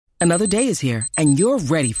Another day is here, and you're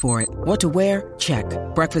ready for it. What to wear? Check.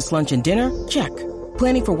 Breakfast, lunch, and dinner? Check.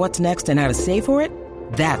 Planning for what's next and how to save for it?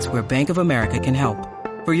 That's where Bank of America can help.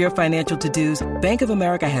 For your financial to-dos, Bank of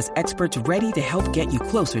America has experts ready to help get you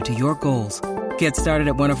closer to your goals. Get started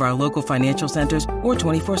at one of our local financial centers or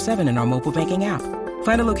 24/7 in our mobile banking app.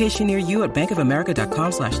 Find a location near you at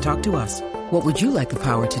bankofamerica.com/talktous. What would you like the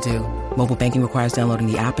power to do? Mobile banking requires downloading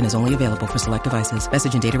the app and is only available for select devices.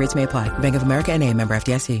 Message and data rates may apply. Bank of America N.A., member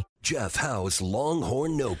FDIC. Jeff Howe's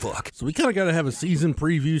Longhorn Notebook. So we kind of got to have a season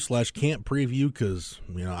preview / camp preview because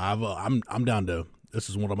I'm down to this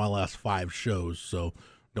is one of my last 5 shows, so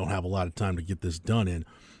don't have a lot of time to get this done in.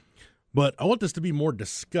 But I want this to be more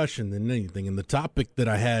discussion than anything. And the topic that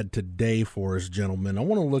I had today for us, gentlemen, I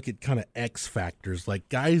want to look at kind of X factors, like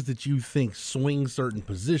guys that you think swing certain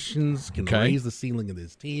positions, can raise the ceiling of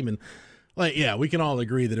this team. And, we can all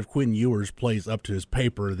agree that if Quinn Ewers plays up to his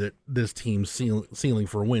paper, that this team's ceiling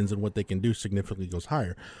for wins and what they can do significantly goes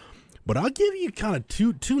higher. But I'll give you kind of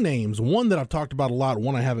two names, one that I've talked about a lot,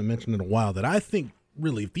 one I haven't mentioned in a while, that I think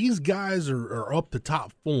really, if these guys are up to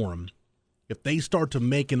top form, if they start to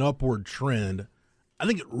make an upward trend, I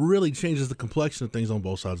think it really changes the complexion of things on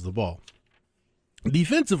both sides of the ball.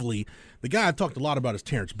 Defensively, the guy I've talked a lot about is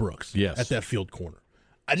Terrence Brooks at that field corner.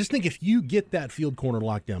 I just think if you get that field corner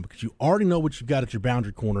locked down, because you already know what you've got at your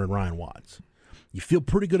boundary corner in Ryan Watts, you feel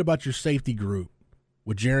pretty good about your safety group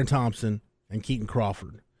with Jaron Thompson and Keaton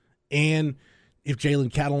Crawford. And if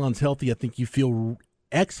Jalen Catalon's healthy, I think you feel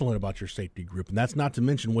excellent about your safety group. And that's not to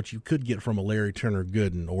mention what you could get from a Larry Turner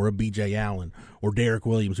Gooden or a B.J. Allen or Derek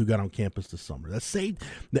Williams who got on campus this summer. The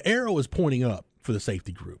arrow is pointing up for the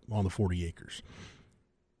safety group on the 40 acres.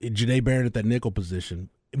 Janae Barrett at that nickel position.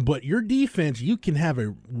 But your defense, you can have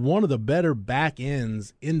one of the better back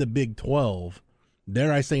ends in the Big 12,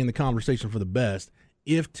 dare I say in the conversation for the best,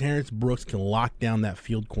 if Terrence Brooks can lock down that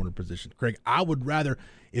field corner position. Craig, I would rather,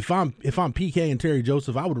 if I'm PK and Terry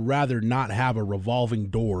Joseph, I would rather not have a revolving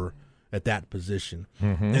door at that position.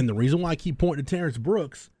 Mm-hmm. And the reason why I keep pointing to Terrence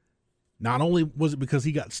Brooks, not only was it because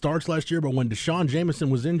he got starts last year, but when Deshaun Jameson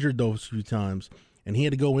was injured those few times and he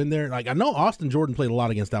had to go in there, I know Austin Jordan played a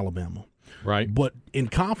lot against Alabama. Right. But in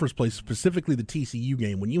conference play, specifically the TCU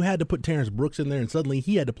game, when you had to put Terrence Brooks in there and suddenly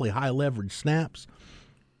he had to play high leverage snaps,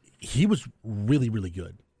 he was really, really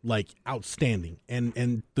good, outstanding.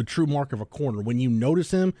 And the true mark of a corner. When you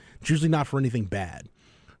notice him, it's usually not for anything bad.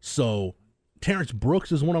 So Terrence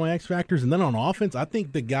Brooks is one of my X factors. And then on offense, I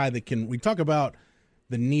think the guy that we talk about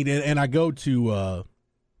the need, and I go to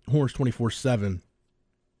Horns 24/7,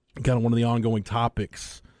 kind of one of the ongoing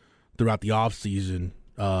topics throughout the offseason.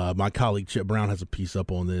 My colleague Chip Brown has a piece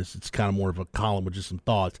up on this. It's kind of more of a column with just some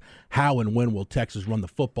thoughts. How and when will Texas run the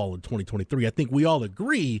football in 2023? I think we all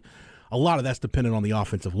agree a lot of that's dependent on the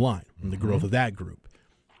offensive line and the growth of that group.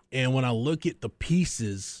 And when I look at the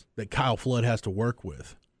pieces that Kyle Flood has to work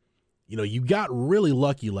with, you got really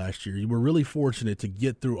lucky last year. You were really fortunate to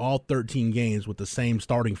get through all 13 games with the same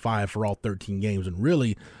starting 5 for all 13 games. And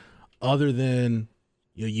really, other than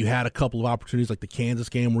you had a couple of opportunities like the Kansas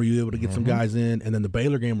game where you were able to get some guys in, and then the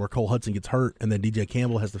Baylor game where Cole Hudson gets hurt and then DJ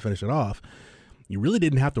Campbell has to finish it off. You really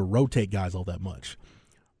didn't have to rotate guys all that much.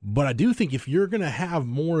 But I do think if you're going to have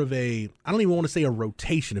more of I don't even want to say a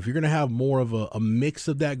rotation, if you're going to have more of a mix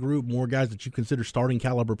of that group, more guys that you consider starting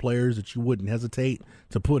caliber players that you wouldn't hesitate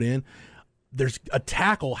to put in, there's a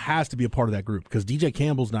tackle has to be a part of that group because DJ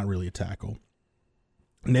Campbell's not really a tackle.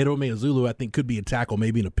 Neto Meazulu, I think, could be a tackle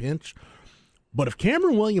maybe in a pinch. But if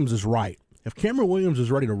Cameron Williams is right, if Cameron Williams is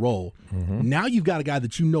ready to roll, now you've got a guy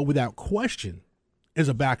that you know without question is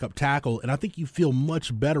a backup tackle, and I think you feel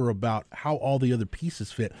much better about how all the other pieces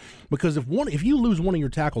fit. Because if you lose one of your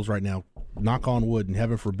tackles right now, knock on wood and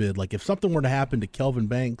heaven forbid, if something were to happen to Kelvin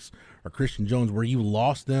Banks or Christian Jones where you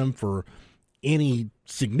lost them for any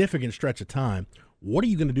significant stretch of time, what are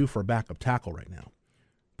you going to do for a backup tackle right now?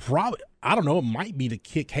 Probably, I don't know, it might be to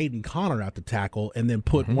kick Hayden Connor out to tackle and then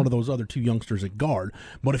put one of those other 2 youngsters at guard.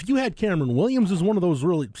 But if you had Cameron Williams as one of those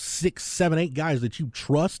really 6, 7, 8 guys that you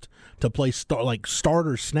trust to play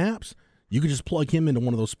starter snaps, you could just plug him into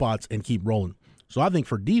one of those spots and keep rolling. So I think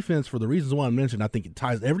for defense, for the reasons why I mentioned, I think it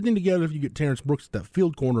ties everything together if you get Terrence Brooks at that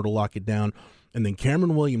field corner to lock it down, and then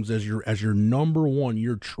Cameron Williams as your number one,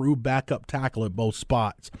 your true backup tackle at both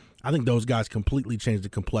spots. I think those guys completely change the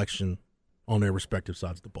complexion on their respective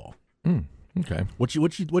sides of the ball. Okay. What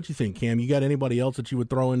you think, Cam? You got anybody else that you would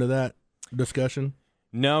throw into that discussion?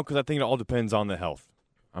 No, because I think it all depends on the health.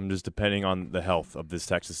 I'm just depending on the health of this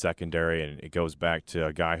Texas secondary, and it goes back to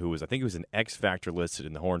a guy who was, I think he was an X factor listed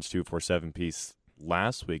in the Horns 247 piece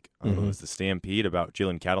last week. It was the Stampede about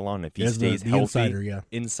Jalen Catalon. If he stays healthy, Insider.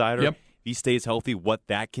 Insider. Yep. he stays healthy, what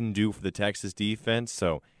that can do for the Texas defense.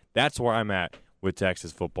 So that's where I'm at with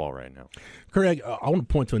Texas football right now. Craig, I want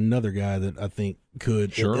to point to another guy that I think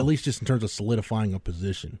could, at least just in terms of solidifying a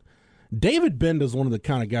position. David Benda is one of the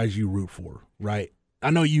kind of guys you root for, right? I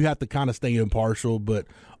know you have to kind of stay impartial, but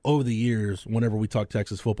over the years, whenever we talk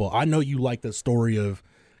Texas football, I know you like that story of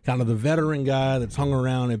kind of the veteran guy that's hung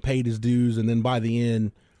around and paid his dues, and then by the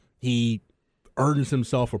end, he earns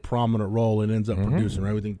himself a prominent role and ends up producing,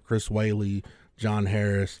 right? We think Chris Whaley, John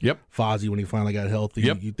Harris, Fozzie when he finally got healthy.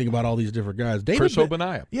 You think about all these different guys. Chris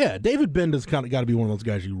Obanaya. Yeah, David Benda's kind of got to be one of those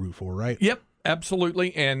guys you root for, right? Yep,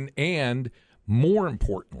 absolutely. And more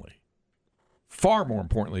importantly, far more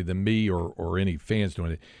importantly than me or any fans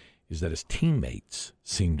doing it, is that his teammates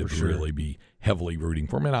seem to really be heavily rooting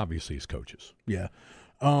for him, and obviously his coaches. Yeah.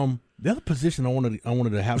 The other position I wanted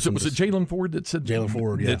to have was it Jalen Ford that said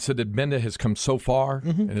that said that Benda has come so far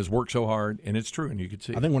and has worked so hard, and it's true, and you could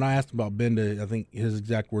see. I think when I asked about Benda, I think his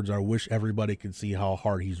exact words are, "I wish everybody could see how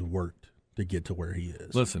hard he's worked to get to where he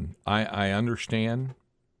is." Listen, I understand,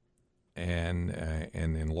 and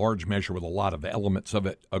in large measure with a lot of elements of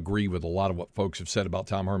it, agree with a lot of what folks have said about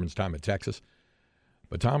Tom Herman's time at Texas.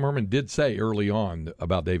 But Tom Herman did say early on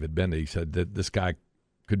about David Benda, he said that this guy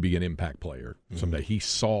could be an impact player someday. He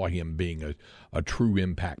saw him being a true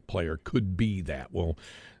impact player, could be that. Well,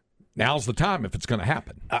 now's the time if it's going to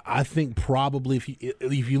happen. I think probably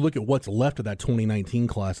if you look at what's left of that 2019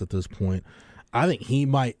 class at this point, I think he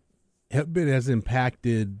might have been as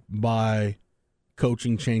impacted by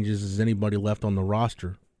coaching changes as anybody left on the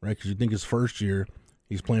roster, right? Because you think his first year,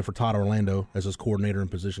 he's playing for Todd Orlando as his coordinator and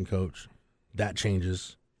position coach. That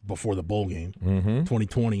changes before the bowl game.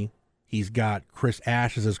 2020, he's got Chris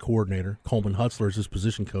Ash as his coordinator, Coleman Hutzler as his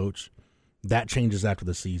position coach. That changes after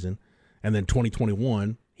the season. And then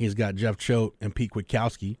 2021, he's got Jeff Choate and Pete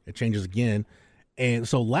Kwiatkowski. It changes again. And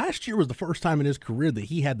so last year was the first time in his career that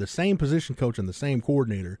he had the same position coach and the same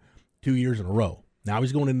coordinator 2 years in a row. Now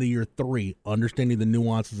he's going into year 3, understanding the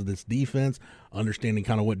nuances of this defense, understanding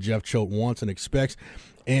kind of what Jeff Choate wants and expects.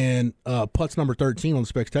 And Putz number 13 on the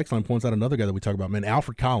Specs text line points out another guy that we talk about, man,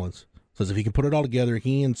 Alfred Collins. Says if he can put it all together,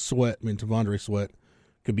 he and Tavondre Sweat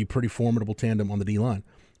could be pretty formidable tandem on the D-line.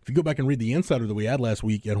 If you go back and read the insider that we had last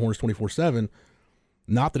week at Horns 24/7,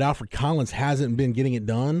 not that Alfred Collins hasn't been getting it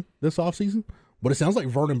done this offseason, but it sounds like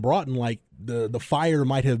Vernon Broughton, like the fire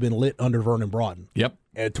might have been lit under Vernon Broughton. Yep.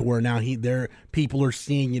 And to where now people are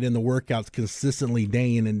seeing it in the workouts consistently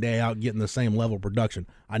day in and day out, getting the same level of production.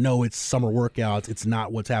 I know it's summer workouts. It's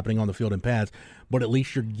not what's happening on the field in pads, but at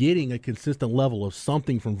least you're getting a consistent level of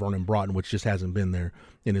something from Vernon Broughton, which just hasn't been there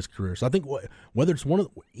in his career. So I think whether it's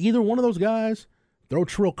either one of those guys, throw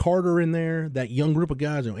Trill Carter in there, that young group of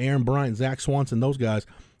guys, Aaron Bryant, Zach Swanson, those guys,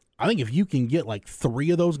 I think if you can get like 3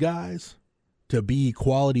 of those guys to be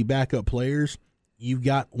quality backup players, you've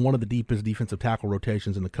got one of the deepest defensive tackle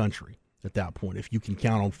rotations in the country at that point. If you can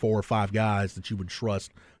count on 4 or 5 guys that you would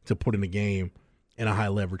trust to put in a game in a high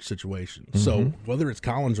leverage situation. So whether it's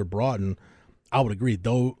Collins or Broughton, I would agree.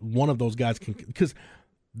 Though one of those guys can, because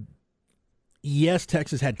yes,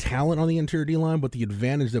 Texas had talent on the interior D line, but the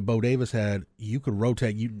advantage that Bo Davis had, you could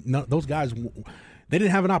rotate. Those guys, they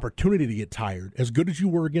didn't have an opportunity to get tired. As good as you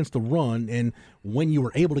were against the run, and when you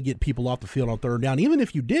were able to get people off the field on third down, even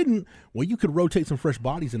if you didn't, well, you could rotate some fresh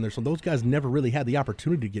bodies in there. So those guys never really had the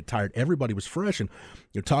opportunity to get tired. Everybody was fresh, and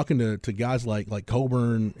you're talking to guys like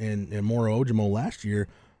Coburn and Moro Ojimo last year.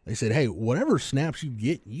 They said, hey, whatever snaps you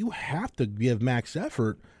get, you have to give max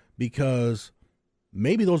effort, because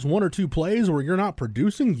maybe those 1 or 2 plays where you're not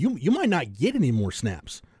producing, you might not get any more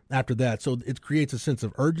snaps after that. So it creates a sense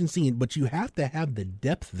of urgency, but you have to have the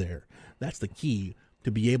depth there. That's the key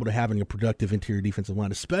to be able to having a productive interior defensive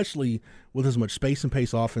line, especially with as much space and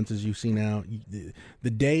pace offense as you see now. The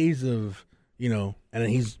days of, and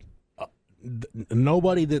he's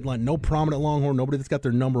nobody that, like, no prominent Longhorn, nobody that's got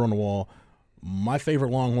their number on the wall. My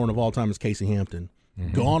favorite Longhorn of all time is Casey Hampton.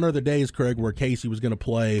 Gone are the days, Craig, where Casey was going to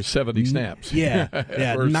play 70 snaps. Yeah,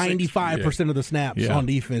 95% of the snaps on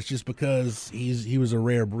defense, just because he was a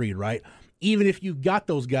rare breed, right? Even if you got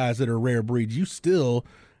those guys that are rare breeds, you still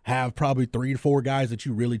have probably 3 to 4 guys that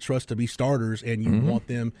you really trust to be starters, and you want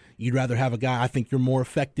them. You'd rather have a guy. I think you're more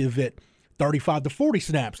effective at 35 to 40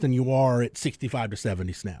 snaps than you are at 65 to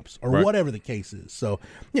 70 snaps, or whatever the case is. So,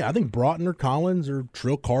 yeah, I think Broughton or Collins or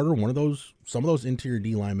Trill Carter, some of those interior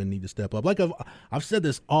D linemen need to step up. Like I've said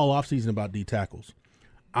this all offseason about D tackles.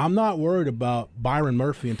 I'm not worried about Byron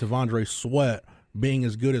Murphy and Tavondre Sweat being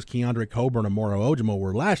as good as Keandre Coburn and Moro Ojimo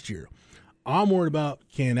were last year. I'm worried about,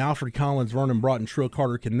 can Alfred Collins, Vernon Broughton, Trill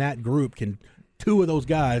Carter, can 2 of those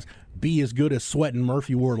guys be as good as Sweat and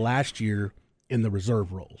Murphy were last year in the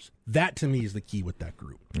reserve roles. That to me is the key with that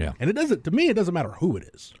group. Yeah. And it doesn't matter who it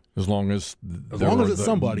is. As long as it's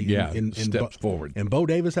somebody in steps forward. And Bo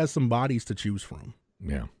Davis has some bodies to choose from.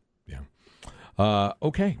 Yeah.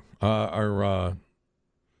 Okay.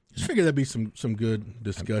 Just figured that'd be some good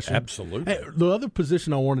discussion. Absolutely. Hey, the other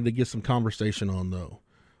position I wanted to get some conversation on, though,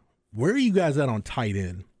 where are you guys at on tight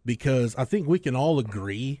end? Because I think we can all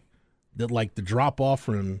agree that, like, the drop-off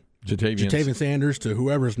from Jatavian Sanders to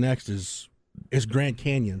whoever's next is Grand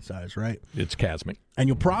Canyon size, right? It's chasmic. And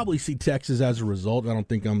you'll probably see Texas as a result. I don't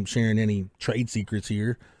think I'm sharing any trade secrets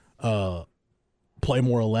here. Play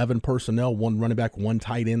more 11 personnel, one running back, one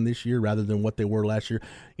tight end this year rather than what they were last year.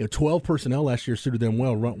 12 personnel last year suited them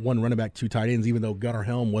well, one running back, two tight ends, even though Gunnar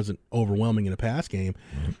Helm wasn't overwhelming in a pass game.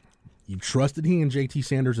 Mm-hmm. You trusted he and JT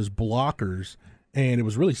Sanders as blockers, and it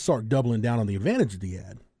was really Sark doubling down on the advantage that he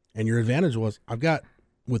had. And your advantage was,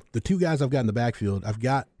 with the two guys I've got in the backfield, I've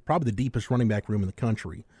got probably the deepest running back room in the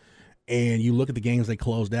country. And you look at the games they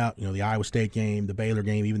closed out, the Iowa State game, the Baylor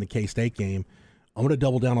game, even the K-State game, I'm going to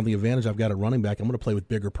double down on the advantage I've got at running back. I'm going to play with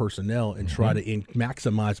bigger personnel and try to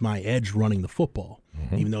maximize my edge running the football.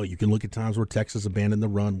 Mm-hmm. Even though you can look at times where Texas abandoned the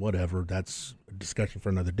run, whatever. That's a discussion for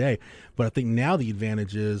another day. But I think now the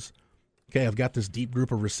advantage is, okay, I've got this deep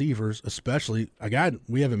group of receivers, especially a guy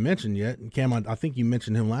we haven't mentioned yet. And Cam, I think you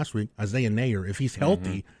mentioned him last week, Isaiah Nayer. If he's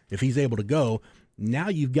healthy, if he's able to go, now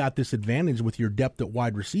you've got this advantage with your depth at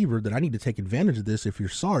wide receiver that I need to take advantage of this if you're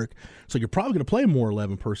Sark. So you're probably going to play more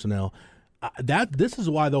 11 personnel. This is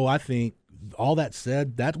why, though, I think, all that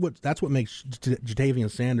said, that's what makes Jatavian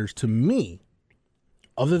Sanders, to me,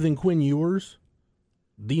 other than Quinn Ewers,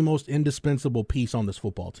 the most indispensable piece on this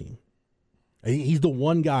football team. He's the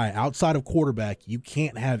one guy outside of quarterback, you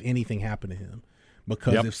can't have anything happen to him.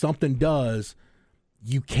 Because if something does,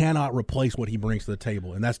 you cannot replace what he brings to the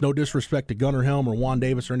table. And that's no disrespect to Gunnar Helm or Juan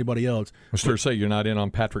Davis or anybody else. I was going to say, you're not in on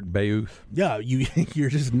Patrick Bayouth. Yeah, you're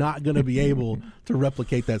just not going to be able to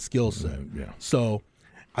replicate that skill set. So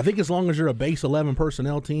I think as long as you're a base 11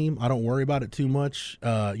 personnel team, I don't worry about it too much.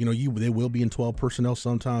 They will be in 12 personnel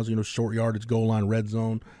sometimes, short yardage, goal line, red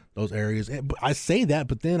zone, those areas. I say that,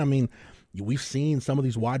 but then, we've seen some of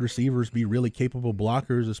these wide receivers be really capable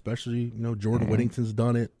blockers, especially, Jordan Whittington's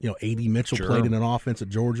done it. A.D. Mitchell played in an offense at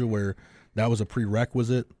Georgia where that was a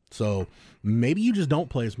prerequisite. So maybe you just don't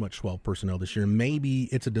play as much 12 personnel this year. Maybe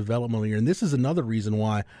it's a developmental year. And this is another reason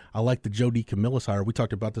why I like the Joe D. Camillus hire. We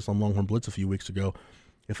talked about this on Longhorn Blitz a few weeks ago.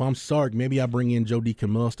 If I'm Sark, maybe I bring in Joe D.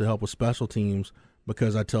 Camillus to help with special teams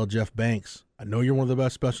because I tell Jeff Banks, I know you're one of the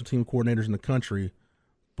best special team coordinators in the country,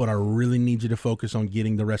 but I really need you to focus on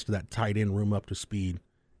getting the rest of that tight end room up to speed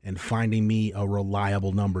and finding me a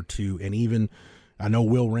reliable number two. And even, I know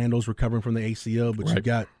Will Randall's recovering from the ACL, but you've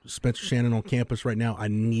got Spencer Shannon on campus right now. I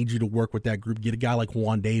need you to work with that group. Get a guy like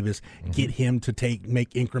Juan Davis, get him to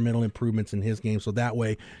make incremental improvements in his game. So that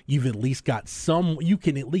way you've at least got you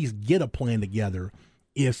can at least get a plan together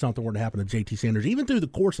if something were to happen to JT Sanders, even through the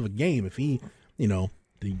course of a game. If he, to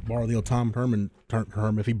borrow the old Tom Herman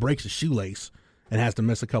term, if he breaks a shoelace and has to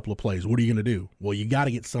miss a couple of plays, what are you going to do? Well, you got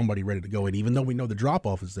to get somebody ready to go. And even though we know the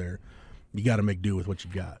drop-off is there, you got to make do with what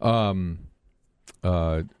you got.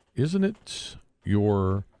 Isn't it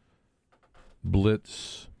your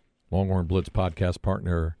Longhorn Blitz podcast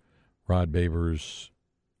partner, Rod Babers'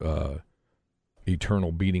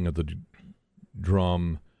 eternal beating of the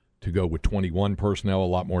drum to go with 21 personnel, a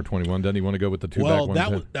lot more 21? Doesn't he want to go with the two-back ones?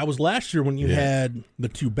 Well, that was last year when you had the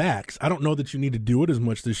two backs. I don't know that you need to do it as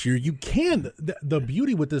much this year. You can. The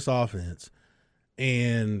beauty with this offense,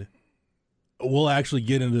 and we'll actually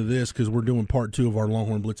get into this because we're doing part 2 of our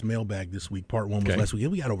Longhorn Blitz mailbag this week. Part 1 was last week.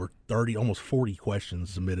 We got over 30, almost 40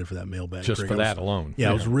 questions submitted for that mailbag. Just for that alone.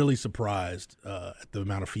 Yeah, I was really surprised at the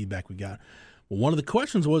amount of feedback we got. Well, one of the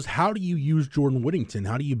questions was, how do you use Jordan Whittington?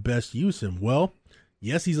 How do you best use him? Well,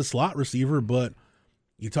 yes, he's a slot receiver, but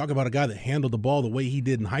you talk about a guy that handled the ball the way he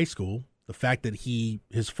did in high school. The fact that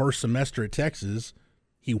his first semester at Texas,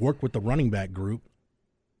 he worked with the running back group.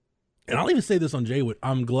 And I'll even say this on Jaywood.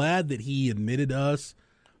 I'm glad that he admitted to us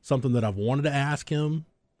something that I've wanted to ask him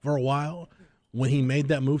for a while. When he made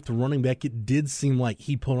that move to running back, it did seem like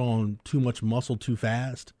he put on too much muscle too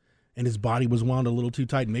fast, and his body was wound a little too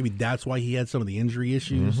tight. And maybe that's why he had some of the injury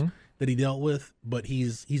issues that he dealt with, but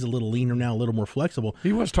he's a little leaner now, a little more flexible.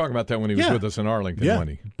 He was talking about that when he was with us in Arlington, wasn't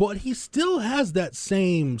he? But he still has that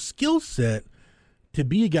same skill set to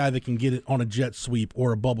be a guy that can get it on a jet sweep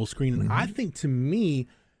or a bubble screen. And I think, to me,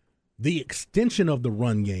 the extension of the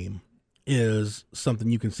run game is something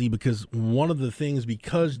you can see, because one of the things,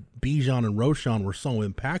 because Bijan and Roschon were so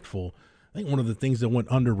impactful, I think one of the things that went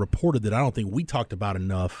underreported that I don't think we talked about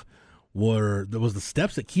enough was the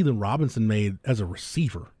steps that Keelan Robinson made as a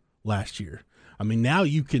receiver last year. I mean, now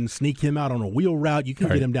you can sneak him out on a wheel route. You can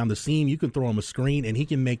get him down the seam. You can throw him a screen, and he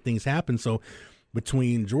can make things happen. So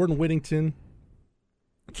between Jordan Whittington,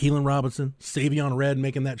 Keelan Robinson, Savion Red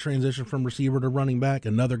making that transition from receiver to running back,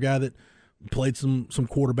 another guy that played some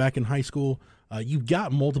quarterback in high school, you've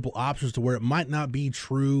got multiple options to where it might not be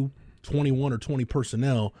true 21 or 20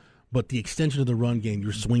 personnel, but the extension of the run game,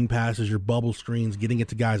 your swing passes, your bubble screens, getting it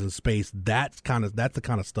to guys in space, that's the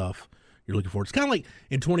kind of stuff you're looking for. It's kind of like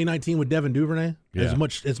in 2019 with Devin Duvernay,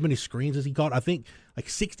 as many screens as he caught. I think like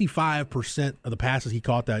 65% of the passes he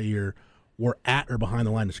caught that year were at or behind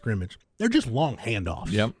the line of scrimmage. They're just long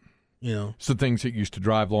handoffs. Yep. You know, it's the things that used to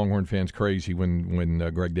drive Longhorn fans crazy when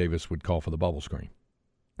Greg Davis would call for the bubble screen.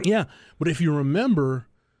 Yeah, but if you remember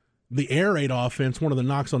the air raid offense, one of the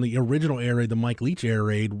knocks on the original air raid, the Mike Leach air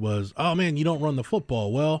raid, was, oh man, you don't run the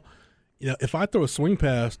football. Well, if I throw a swing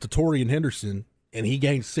pass to Torian Henderson and he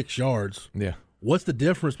gains 6 yards, what's the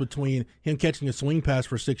difference between him catching a swing pass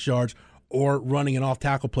for 6 yards or running an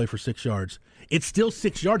off-tackle play for 6 yards? It's still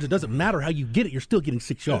 6 yards. It doesn't matter how you get it. You're still getting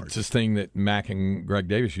 6 yards. It's this thing that Mac and Greg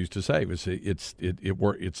Davis used to say.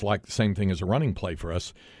 It's like the same thing as a running play for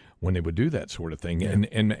us when they would do that sort of thing. Yeah.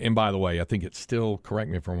 And by the way, I think it's still,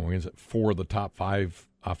 correct me if I'm wrong, is it 4 of the top 5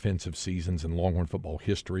 offensive seasons in Longhorn football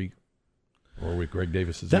history? Or with Greg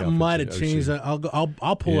Davis as that might have changed.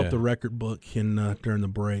 I'll pull up the record book during the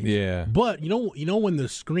break. Yeah, but you know when the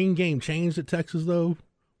screen game changed at Texas though,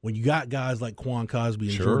 when you got guys like Quan Cosby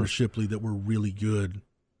and Jordan Shipley that were really good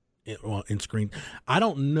in screen. I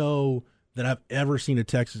don't know that I've ever seen a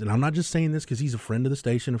Texas, and I'm not just saying this because he's a friend of the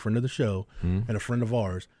station, a friend of the show, and a friend of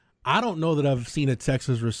ours. I don't know that I've seen a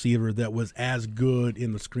Texas receiver that was as good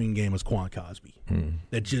in the screen game as Quan Cosby.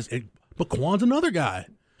 But Quan's another guy.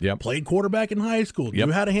 Yep. Played quarterback in high school.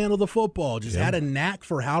 Knew how to handle the football. Just had a knack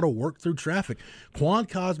for how to work through traffic. Quan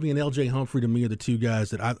Cosby and L.J. Humphrey, to me, are the two guys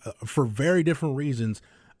that for very different reasons,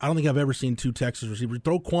 I don't think I've ever seen two Texas receivers.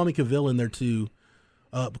 Throw Kwame Cavill in there, too.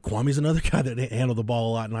 But Kwame's another guy that handled the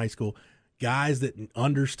ball a lot in high school. Guys that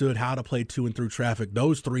understood how to play to and through traffic.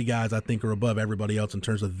 Those 3 guys, I think, are above everybody else in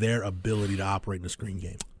terms of their ability to operate in the screen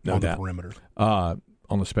game on the perimeter. On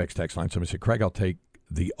the Specs text line, somebody said, Craig, I'll take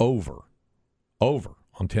the over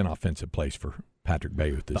on 10 offensive plays for Patrick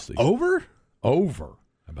Bayouth this season. Over?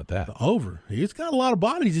 How about that? The over. He's got a lot of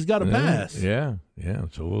bodies he's got to pass. Yeah.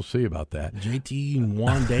 So we'll see about that. JT,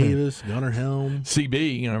 Juan Davis, Gunnar Helm.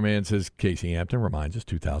 CB, our man says Casey Hampton reminds us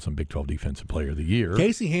 2000 Big 12 Defensive Player of the Year.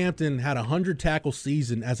 Casey Hampton had a 100-tackle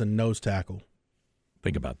season as a nose tackle.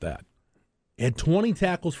 Think about that. Had 20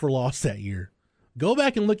 tackles for loss that year. Go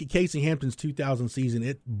back and look at Casey Hampton's 2000 season.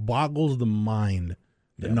 It boggles the mind,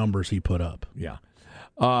 the numbers he put up. Yeah.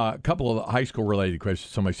 A couple of high school-related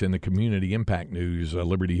questions. Somebody said in the community impact news,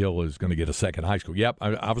 Liberty Hill is going to get a second high school. Yep,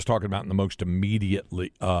 I was talking about in the most immediate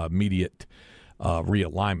realignment,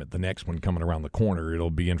 the next one coming around the corner.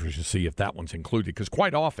 It'll be interesting to see if that one's included, because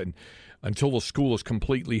quite often, until the school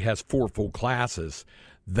has 4 full classes,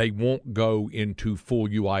 they won't go into full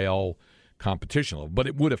UIL competition level, but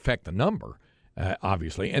it would affect the number.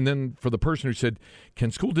 Obviously. And then for the person who said, can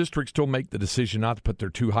school districts still make the decision not to put their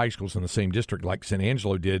 2 high schools in the same district like San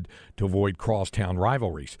Angelo did to avoid crosstown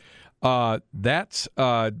rivalries? That's,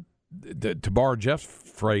 to borrow Jeff's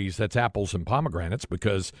phrase, that's apples and pomegranates,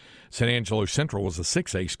 because San Angelo Central was a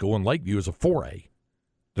 6A school and Lakeview is a 4A.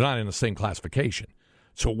 They're not in the same classification.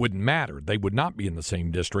 So it wouldn't matter. They would not be in the same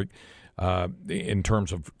district in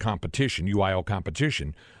terms of competition. UIL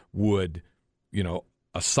competition would,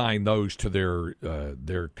 assign those to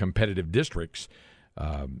their competitive districts,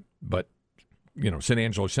 but San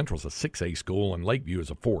Angelo Central is a 6A school and Lakeview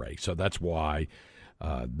is a 4A, so that's why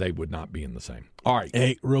they would not be in the same. All right.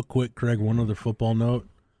 Hey, real quick, Craig, one other football note.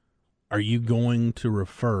 Are you going to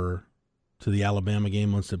refer to the Alabama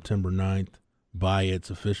game on September 9th by its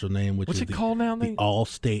official name, which What's is it called now? The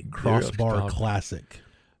All-State Crossbar Classic?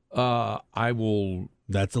 I will.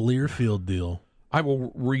 That's a Learfield deal. I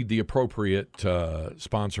will read the appropriate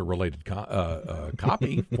sponsor-related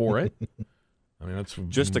copy for it. I mean, that's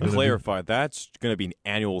just to clarify. That's going to be an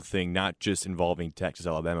annual thing, not just involving Texas,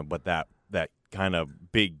 Alabama, but that kind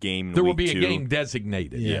of big game. There will be a game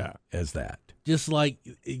designated, as that. Just like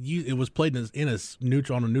it was played on a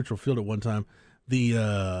neutral field at one time.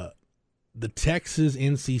 The Texas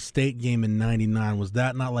NC State game in '99, was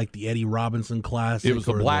that not like the Eddie Robinson Classic? It was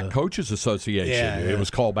the Black Coaches Association. Yeah. It was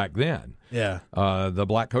called back then. Yeah, the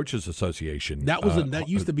Black Coaches Association. That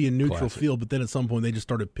used to be a neutral classic field, but then at some point they just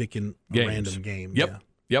started picking a random game.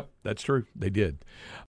 Yep, that's true. They did.